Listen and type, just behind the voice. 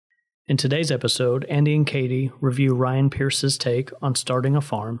In today's episode, Andy and Katie review Ryan Pierce's take on starting a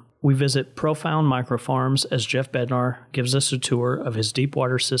farm. We visit Profound Microfarms as Jeff Bednar gives us a tour of his deep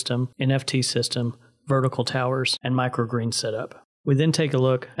water system, NFT system, vertical towers, and microgreen setup. We then take a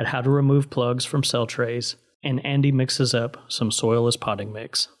look at how to remove plugs from cell trays, and Andy mixes up some soilless potting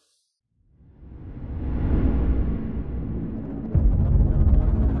mix.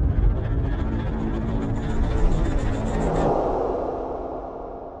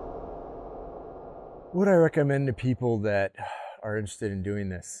 What I recommend to people that are interested in doing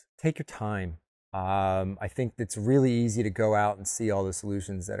this, take your time. I think it's really easy to go out and see all the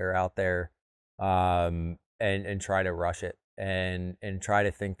solutions that are out there and try to rush it and try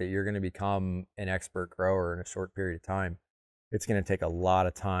to think that you're going to become an expert grower in a short period of time. It's going to take a lot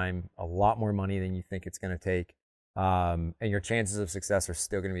of time, a lot more money than you think it's going to take, and your chances of success are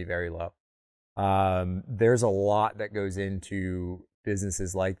still going to be very low. There's a lot that goes into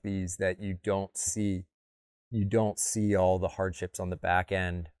businesses like these that you don't see. You don't see all the hardships on the back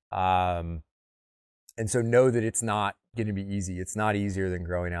end. And so know that it's not going to be easy. It's not easier than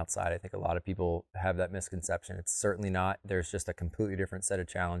growing outside. I think a lot of people have that misconception. It's certainly not. There's just a completely different set of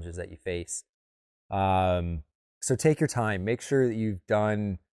challenges that you face. So take your time. Make sure that you've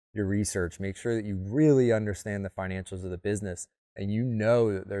done your research. Make sure that you really understand the financials of the business and you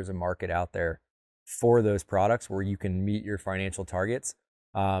know that there's a market out there for those products where you can meet your financial targets.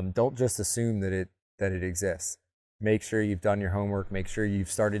 Don't just assume that it exists. Make sure you've done your homework. Make sure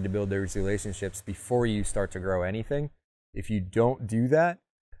you've started to build those relationships before you start to grow anything. If you don't do that,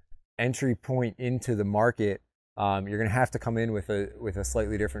 entry point into the market, you're going to have to come in with a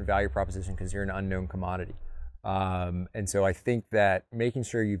slightly different value proposition because you're an unknown commodity. And so I think that making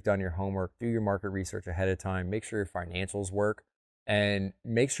sure you've done your homework, do your market research ahead of time, make sure your financials work, and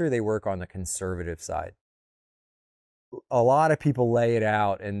make sure they work on the conservative side. A lot of people lay it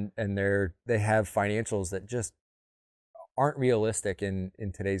out and they have financials that just aren't realistic in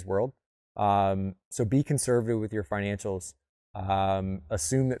today's world. So be conservative with your financials.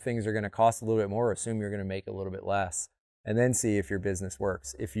 Assume that things are going to cost a little bit more, assume you're going to make a little bit less, and then see if your business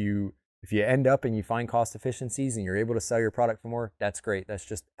works. If you end up and you find cost efficiencies and you're able to sell your product for more, that's great. That's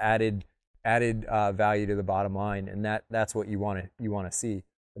just added value to the bottom line, and that's what you want to see.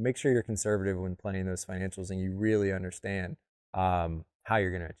 But make sure you're conservative when planning those financials and you really understand how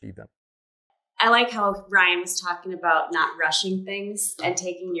you're going to achieve them. I like how Ryan was talking about not rushing things and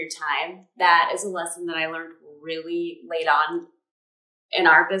taking your time. That is a lesson that I learned really late on in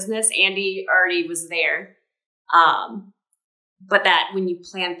our business. Andy already was there. But that when you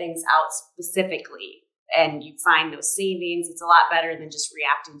plan things out specifically and you find those savings, it's a lot better than just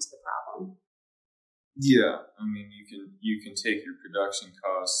reacting to the problem. Yeah, I mean, you can take your production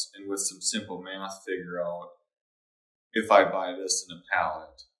costs and with some simple math figure out if I buy this in a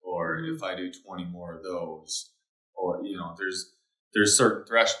pallet or if I do 20 more of those, or there's certain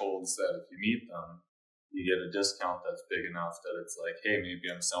thresholds that if you meet them, you get a discount that's big enough that it's like, hey,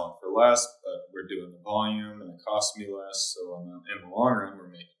 maybe I'm selling for less, but we're doing the volume and it costs me less. So in the long run, we're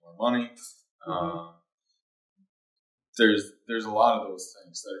making more money. There's a lot of those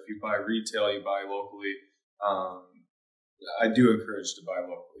things that if you buy retail, you buy locally. I do encourage to buy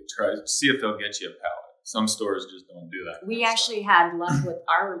locally. Try see if they'll get you a pallet. Some stores just don't do that. We actually had luck with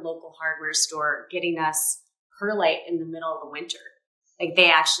our local hardware store getting us perlite in the middle of the winter. Like they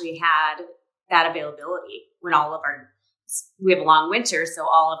actually had that availability when we have a long winter, so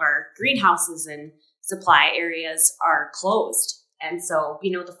all of our greenhouses and supply areas are closed. And so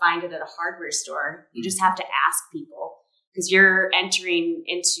being able to find it at a hardware store, you just have to ask people because you're entering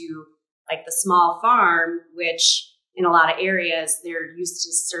into like the small farm, which in a lot of areas, they're used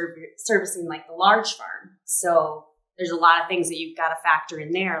to servicing like the large farm. So there's a lot of things that you've got to factor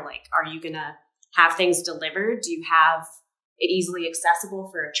in there. Like, are you going to have things delivered? Do you have it easily accessible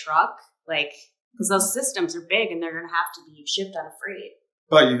for a truck? Like, because those systems are big and they're going to have to be shipped on a freight.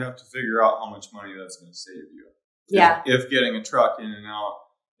 But you have to figure out how much money that's going to save you. Yeah. If getting a truck in and out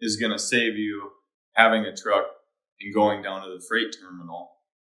is going to save you having a truck and going down to the freight terminal,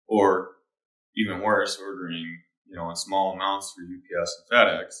 or even worse, ordering, in small amounts for UPS and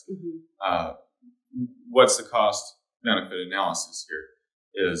FedEx, what's the cost benefit analysis here?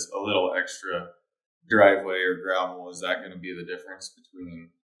 Is a little extra driveway or gravel, is that going to be the difference between,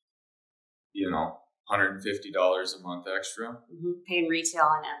 $150 a month extra? Paying retail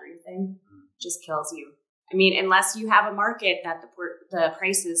and everything just kills you. I mean, unless you have a market that the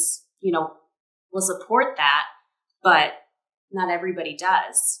prices, will support that, but not everybody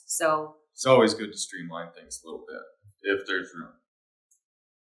does. So it's always good to streamline things a little bit if there's room.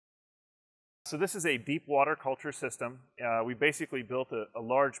 So this is a deep water culture system. We basically built a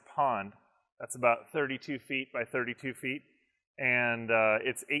large pond that's about 32 feet by 32 feet, and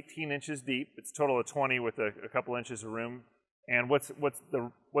it's 18 inches deep. It's a total of 20 with a couple inches of room. And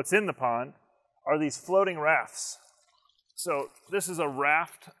what's in the pond are these floating rafts. So this is a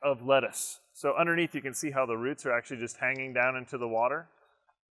raft of lettuce. So underneath you can see how the roots are actually just hanging down into the water.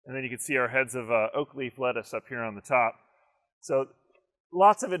 And then you can see our heads of oak leaf lettuce up here on the top. So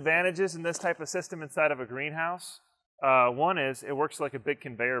lots of advantages in this type of system inside of a greenhouse. One is it works like a big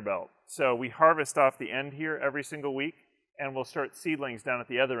conveyor belt. So we harvest off the end here every single week, and we'll start seedlings down at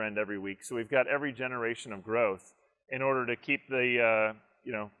the other end every week. So we've got every generation of growth in order to keep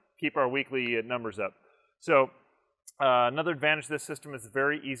keep our weekly numbers up. So another advantage of this system is it's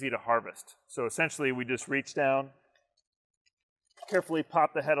very easy to harvest. So essentially we just reach down, carefully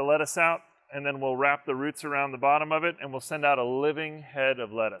pop the head of lettuce out, and then we'll wrap the roots around the bottom of it, and we'll send out a living head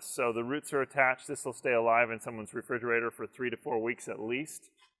of lettuce. So the roots are attached. This will stay alive in someone's refrigerator for 3 to 4 weeks at least.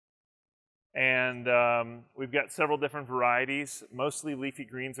 And we've got several different varieties. Mostly leafy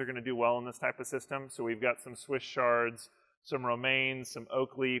greens are going to do well in this type of system. So we've got some Swiss chards, some romaines, some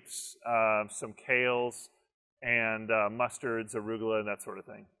oak leaves, some kales, and mustards, arugula, and that sort of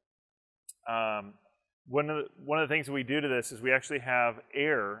thing. One of the things that we do to this is we actually have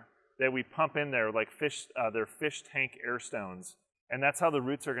air that we pump in there, like they're fish tank air stones. And that's how the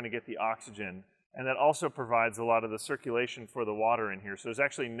roots are going to get the oxygen. And that also provides a lot of the circulation for the water in here. So there's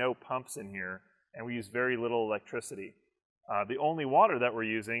actually no pumps in here, and we use very little electricity. The only water that we're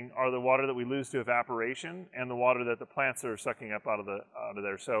using are the water that we lose to evaporation and the water that the plants are sucking up out of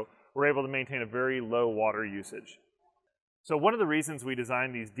there. So we're able to maintain a very low water usage. So one of the reasons we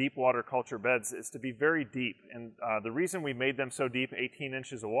designed these deep water culture beds is to be very deep. And the reason we made them so deep, 18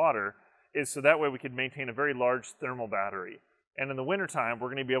 inches of water, is so that way we could maintain a very large thermal battery. And in the wintertime, we're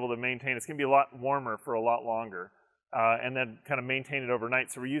going to be able to maintain, it's going to be a lot warmer for a lot longer, and then kind of maintain it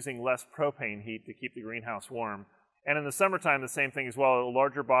overnight. So we're using less propane heat to keep the greenhouse warm. And in the summertime, the same thing as well. A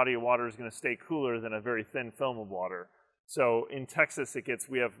larger body of water is going to stay cooler than a very thin film of water. So in Texas,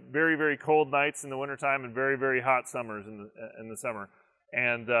 we have very, very cold nights in the wintertime and very, very hot summers in the summer.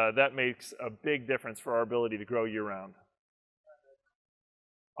 And that makes a big difference for our ability to grow year-round.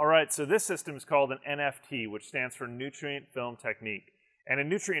 All right, so this system is called an NFT, which stands for Nutrient Film Technique. And in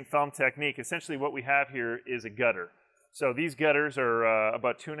Nutrient Film Technique, essentially what we have here is a gutter. So these gutters are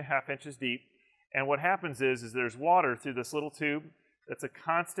about 2.5 inches deep. And what happens is there's water through this little tube that's a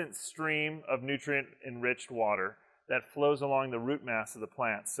constant stream of nutrient-enriched water that flows along the root mass of the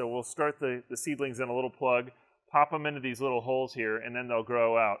plant. So we'll start the seedlings in a little plug, pop them into these little holes here, and then they'll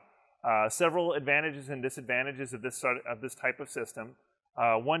grow out. Several advantages and disadvantages of this type of system.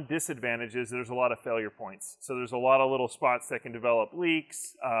 One disadvantage is there's a lot of failure points. So there's a lot of little spots that can develop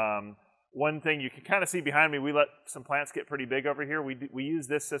leaks. One thing you can kind of see behind me, we let some plants get pretty big over here. We use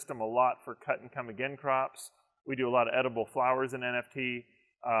this system a lot for cut and come again crops. We do a lot of edible flowers in NFT.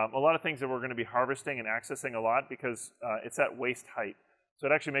 A lot of things that we're going to be harvesting and accessing a lot because it's at waist height. So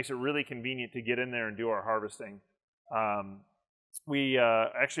it actually makes it really convenient to get in there and do our harvesting. We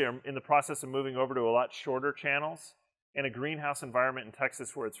actually are in the process of moving over to a lot shorter channels. In a greenhouse environment in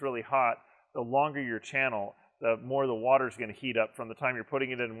Texas where it's really hot, the longer your channel, the more the water is going to heat up from the time you're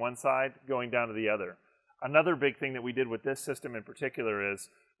putting it in one side going down to the other. Another big thing that we did with this system in particular is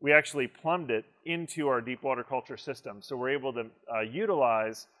we actually plumbed it into our deep water culture system. So we're able to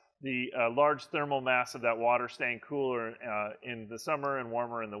utilize the large thermal mass of that water staying cooler in the summer and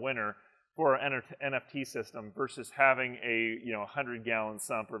warmer in the winter for our NFT system versus having a 100-gallon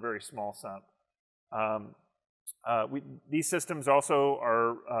sump or very small sump. These systems also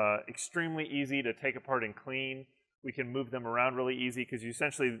are extremely easy to take apart and clean. We can move them around really easy because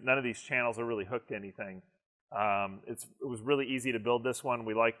essentially none of these channels are really hooked to anything. It was really easy to build this one.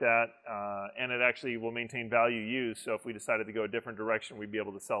 We like that. And it actually will maintain value used. So if we decided to go a different direction, we'd be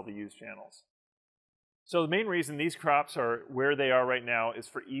able to sell the used channels. So the main reason these crops are where they are right now is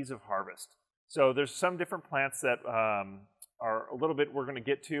for ease of harvest. So there's some different plants that are a little bit we're going to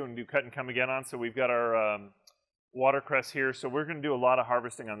get to and do cut and come again on. So we've got our watercress here. So we're going to do a lot of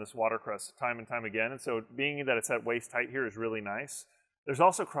harvesting on this watercress time and time again. And so being that it's at waist height here is really nice. There's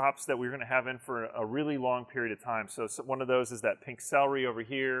also crops that we're going to have in for a really long period of time. So one of those is that pink celery over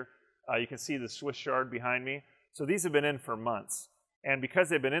here. You can see the Swiss chard behind me. So these have been in for months. And because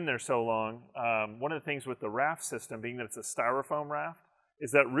they've been in there so long, one of the things with the raft system, being that it's a styrofoam raft,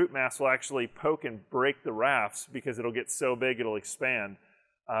 is that root mass will actually poke and break the rafts because it'll get so big it'll expand.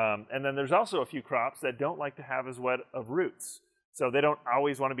 And then there's also a few crops that don't like to have as wet of roots. So they don't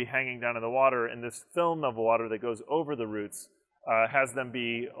always want to be hanging down in the water, and this film of water that goes over the roots has them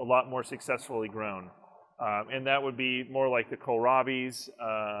be a lot more successfully grown. And that would be more like the kohlrabis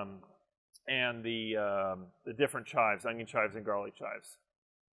and the different chives, onion chives and garlic chives.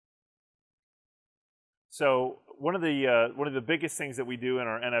 So one of the biggest things that we do in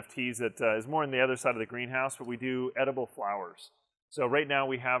our NFTs that is more on the other side of the greenhouse, but we do edible flowers. So right now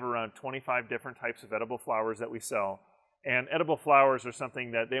we have around 25 different types of edible flowers that we sell. And edible flowers are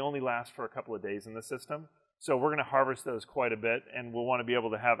something that they only last for a couple of days in the system. So we're going to harvest those quite a bit, and we'll want to be able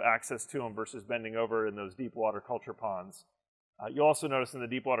to have access to them versus bending over in those deep water culture ponds. You'll also notice in the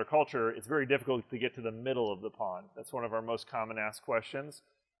deep water culture, it's very difficult to get to the middle of the pond. That's one of our most common asked questions.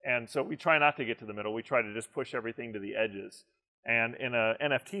 And so we try not to get to the middle. We try to just push everything to the edges. And in an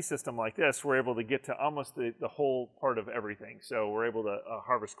NFT system like this, we're able to get to almost the whole part of everything. So we're able to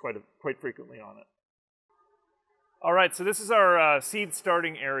harvest quite frequently on it. All right, so this is our seed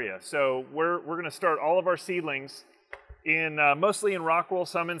starting area. So we're going to start all of our seedlings in mostly in rock wool,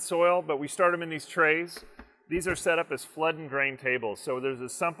 some in soil, but we start them in these trays. These are set up as flood and drain tables. So there's a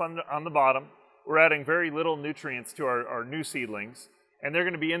sump on the bottom. We're adding very little nutrients to our new seedlings, and they're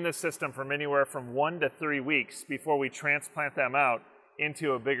going to be in this system from anywhere from 1 to 3 weeks before we transplant them out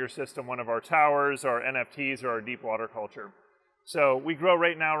into a bigger system, one of our towers, our NFTs, or our deep water culture. So we grow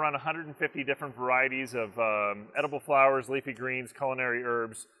right now around 150 different varieties of edible flowers, leafy greens, culinary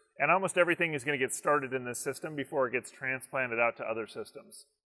herbs, and almost everything is going to get started in this system before it gets transplanted out to other systems.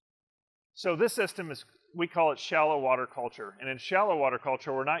 So this system we call it shallow water culture. And in shallow water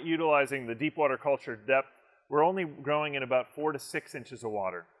culture, we're not utilizing the deep water culture depth. We're only growing in about 4 to 6 inches of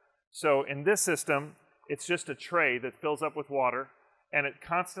water. So in this system, it's just a tray that fills up with water, and it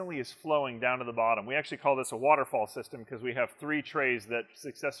constantly is flowing down to the bottom. We actually call this a waterfall system because we have 3 trays that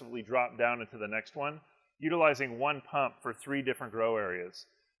successively drop down into the next one, utilizing 1 pump for 3 different grow areas.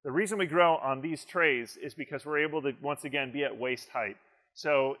 The reason we grow on these trays is because we're able to, once again, be at waist height.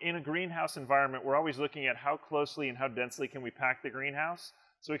 So in a greenhouse environment, we're always looking at how closely and how densely can we pack the greenhouse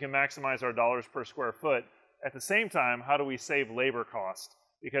so we can maximize our dollars per square foot. At the same time, how do we save labor cost?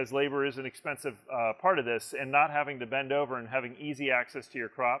 Because labor is an expensive part of this, and not having to bend over and having easy access to your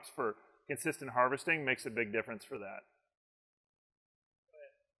crops for consistent harvesting makes a big difference for that.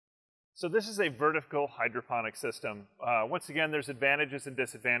 So this is a vertical hydroponic system. Once again, there's advantages and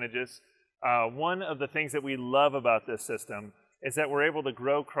disadvantages. One of the things that we love about this system is that we're able to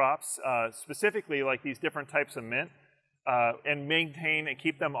grow crops, specifically like these different types of mint, and maintain and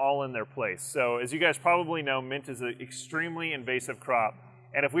keep them all in their place. So as you guys probably know, mint is an extremely invasive crop.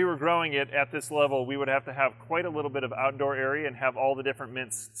 And if we were growing it at this level, we would have to have quite a little bit of outdoor area and have all the different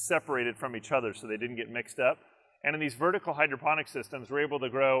mints separated from each other so they didn't get mixed up. And in these vertical hydroponic systems, we're able to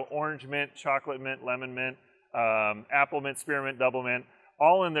grow orange mint, chocolate mint, lemon mint, apple mint, spearmint, double mint,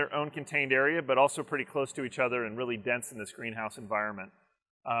 all in their own contained area, but also pretty close to each other and really dense in this greenhouse environment.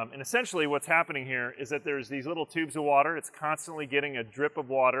 And essentially what's happening here is that there's these little tubes of water. It's constantly getting a drip of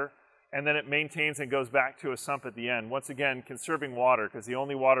water, and then it maintains and goes back to a sump at the end. Once again, conserving water, because the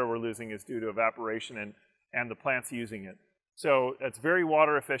only water we're losing is due to evaporation and the plants using it. So it's very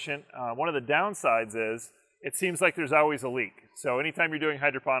water efficient. One of the downsides is it seems like there's always a leak. So anytime you're doing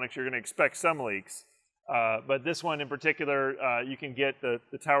hydroponics, you're going to expect some leaks. But this one in particular, you can get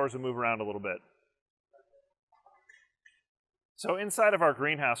the towers will move around a little bit. So inside of our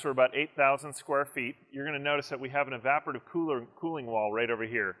greenhouse, we're about 8,000 square feet. You're going to notice that we have an evaporative cooling wall right over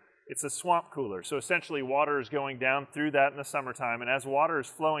here. It's a swamp cooler. So essentially water is going down through that in the summertime. And as water is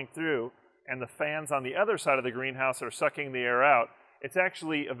flowing through and the fans on the other side of the greenhouse are sucking the air out, it's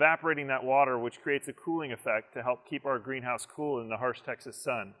actually evaporating that water, which creates a cooling effect to help keep our greenhouse cool in the harsh Texas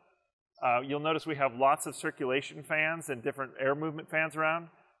sun. You'll notice we have lots of circulation fans and different air movement fans around.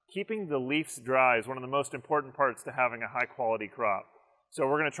 Keeping the leaves dry is one of the most important parts to having a high quality crop. So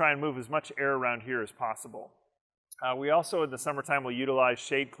we're going to try and move as much air around here as possible. We also, in the summertime, will utilize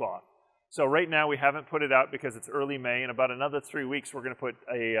shade cloth. So right now we haven't put it out because it's early May. In about another 3 weeks, we're going to put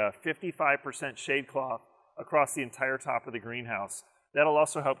a 55% shade cloth across the entire top of the greenhouse. That'll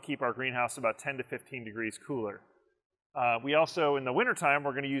also help keep our greenhouse about 10 to 15 degrees cooler. We also, in the wintertime,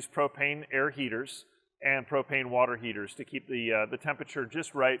 we're going to use propane air heaters and propane water heaters to keep the temperature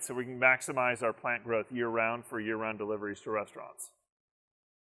just right so we can maximize our plant growth year-round for year-round deliveries to restaurants.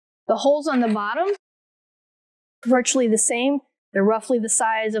 The holes on the bottom, virtually the same. They're roughly the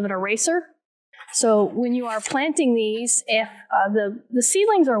size of an eraser. So when you are planting these, if the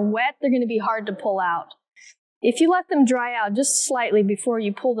seedlings are wet, they're going to be hard to pull out. If you let them dry out just slightly before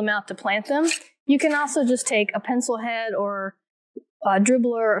you pull them out to plant them, you can also just take a pencil head or a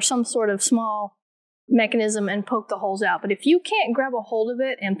dribbler or some sort of small mechanism and poke the holes out. But if you can't grab a hold of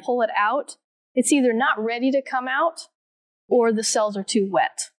it and pull it out, it's either not ready to come out or the cells are too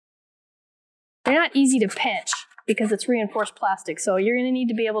wet. They're not easy to pinch because it's reinforced plastic, so you're going to need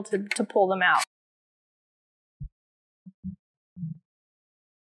to be able to pull them out.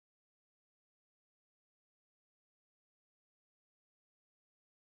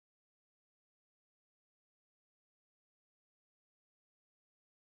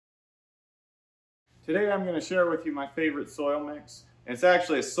 Today I'm going to share with you my favorite soil mix. It's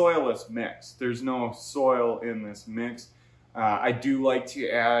actually a soilless mix. There's no soil in this mix. I do like to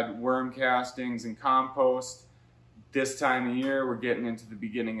add worm castings and compost. This time of year, we're getting into the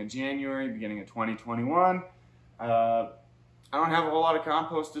beginning of January, beginning of 2021. I don't have a whole lot of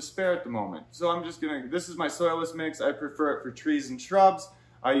compost to spare at the moment. So I'm just gonna, this is my soilless mix. I prefer it for trees and shrubs.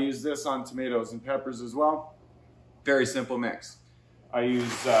 I use this on tomatoes and peppers as well. Very simple mix. I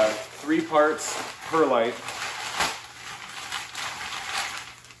use 3 parts perlite,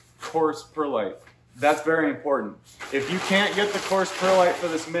 coarse perlite. That's very important. If you can't get the coarse perlite for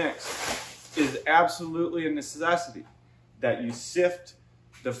this mix, it is absolutely a necessity that you sift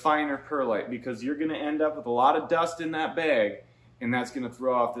the finer perlite, because you're going to end up with a lot of dust in that bag, and that's going to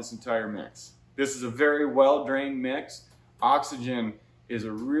throw off this entire mix. This is a very well-drained mix. Oxygen is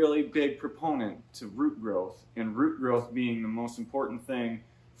a really big proponent to root growth, and root growth being the most important thing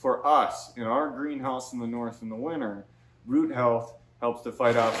for us in our greenhouse in the north in the winter. Root health helps to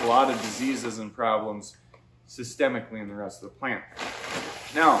fight off a lot of diseases and problems systemically in the rest of the plant.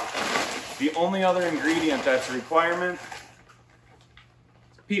 Now, the only other ingredient that's a requirement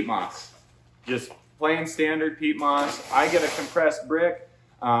is peat moss. Just plain standard peat moss. I get a compressed brick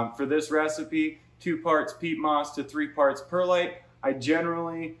for this recipe, 2 parts peat moss to 3 parts perlite. I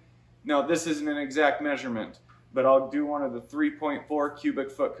generally, now this isn't an exact measurement, but I'll do one of the 3.4 cubic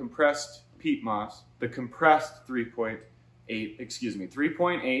foot compressed peat moss, the compressed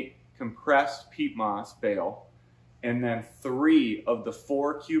 3.8 compressed peat moss bale, and then 3 of the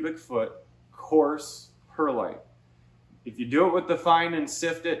 4 cubic foot coarse perlite. If you do it with the fine and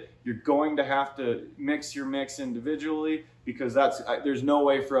sift it, you're going to have to mix your mix individually, because there's no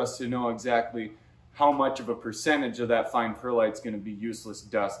way for us to know exactly how much of a percentage of that fine perlite is going to be useless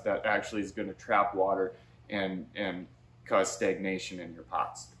dust that actually is going to trap water and cause stagnation in your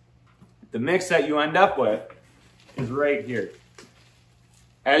pots. The mix that you end up with is right here.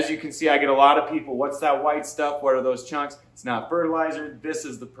 As you can see, I get a lot of people, what's that white stuff? What are those chunks? It's not fertilizer. This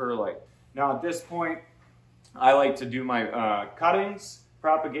is the perlite. Now at this point, I like to do my cuttings,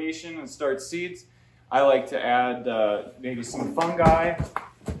 propagation, and start seeds. I like to add maybe some fungi,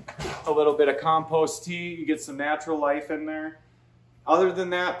 a little bit of compost tea. You get some natural life in there. Other than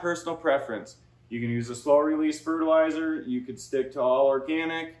that, personal preference. You can use a slow release fertilizer. You could stick to all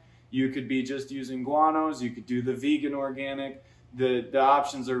organic. You could be just using guanos. You could do the vegan organic. The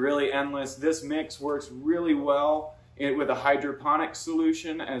options are really endless. This mix works really well with a hydroponic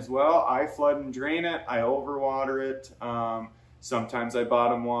solution as well. I flood and drain it. I overwater it. Sometimes I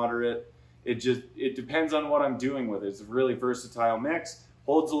bottom water it. It depends on what I'm doing with it. It's a really versatile mix.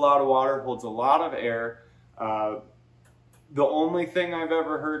 Holds a lot of water, holds a lot of air. The only thing I've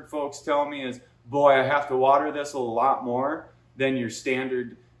ever heard folks tell me is, boy, I have to water this a lot more than your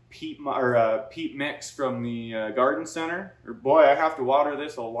standard peat mix from the garden center. Or boy, I have to water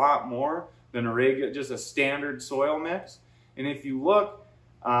this a lot more than just a standard soil mix. And if you look,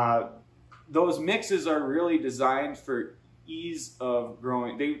 those mixes are really designed for ease of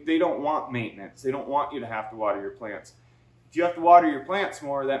growing. They don't want maintenance. They don't want you to have to water your plants. If you have to water your plants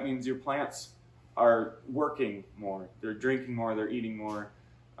more, that means your plants are working more. They're drinking more, they're eating more.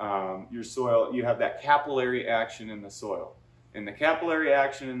 Your soil, you have that capillary action in the soil. And the capillary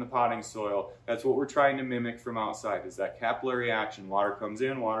action in the potting soil, that's what we're trying to mimic from outside, is that capillary action. Water comes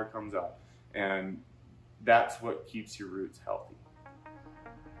in, water comes out. And that's what keeps your roots healthy.